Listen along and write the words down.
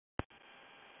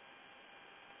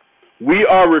we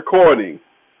are recording.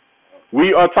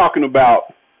 We are talking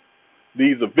about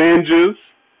these Avengers,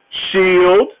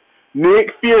 Shield, Nick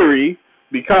Fury,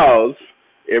 because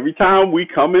every time we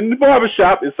come in the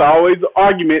barbershop, it's always an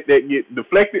argument that gets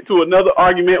deflected to another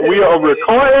argument. We are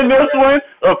recording this one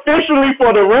officially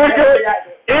for the record.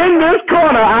 In this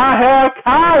corner, I have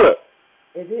Tyler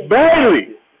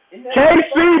Bailey,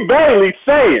 KC Bailey,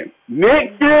 saying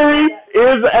Nick Fury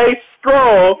is a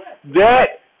Skrull.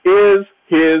 That is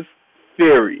his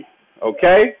theory.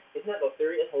 Okay? It's not a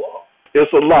theory, it's a law.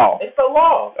 It's a law. It's a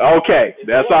law. Okay,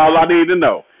 that's all I need to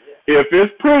know. If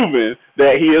it's proven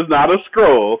that he is not a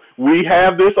Skrull, we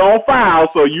have this on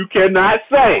file, so you cannot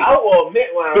say. I will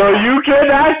admit when I'm So wrong. you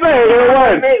cannot say it I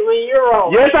wasn't. admit when you're wrong.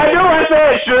 Yes, I do. I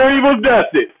said Shuri was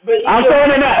dusted. I'm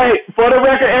saying it now. Hey, for the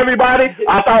record, everybody,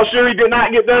 I thought Shuri did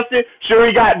not get dusted.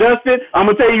 Shuri got dusted. I'm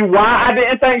going to tell you why I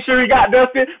didn't think Shuri got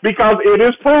dusted, because it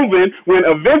is proven when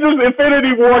Avengers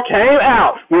Infinity War came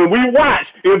out, when we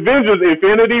watched Avengers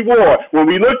Infinity War, when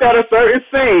we looked at a certain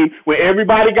scene when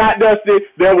everybody got dusted,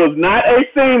 there was not a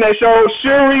scene that showed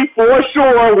Shuri for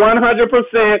sure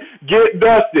 100% get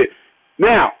dusted.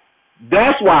 Now,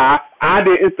 that's why I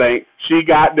didn't think she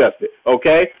got dusted,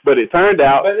 okay? But it turned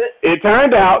out,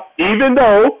 even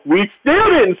though we still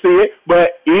didn't see it,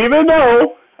 but even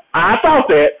though I thought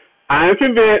that, I am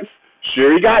convinced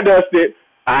Shuri got dusted.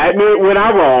 I admit when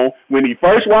I'm wrong. When he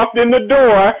first walked in the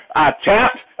door, I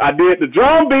tapped, I did the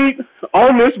drum beat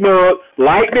on this mug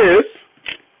like this.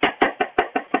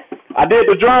 I did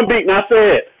the drum beat and I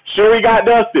said, Shuri got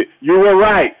dusted. You were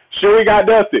right. Shuri got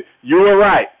dusted. You were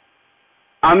right.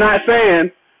 I'm not saying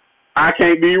I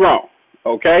can't be wrong,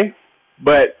 okay?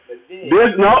 But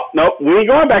this, no, we ain't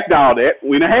going back to all that.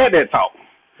 We done had that talk.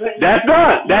 That's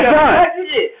done. That's done.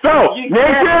 So,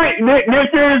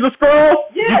 Nick Fury is a Skrull?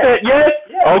 Yes. You said yes?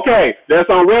 Yes? Okay, that's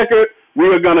on record. We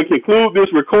are going to conclude this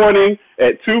recording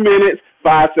at 2 minutes,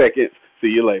 5 seconds. See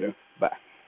you later.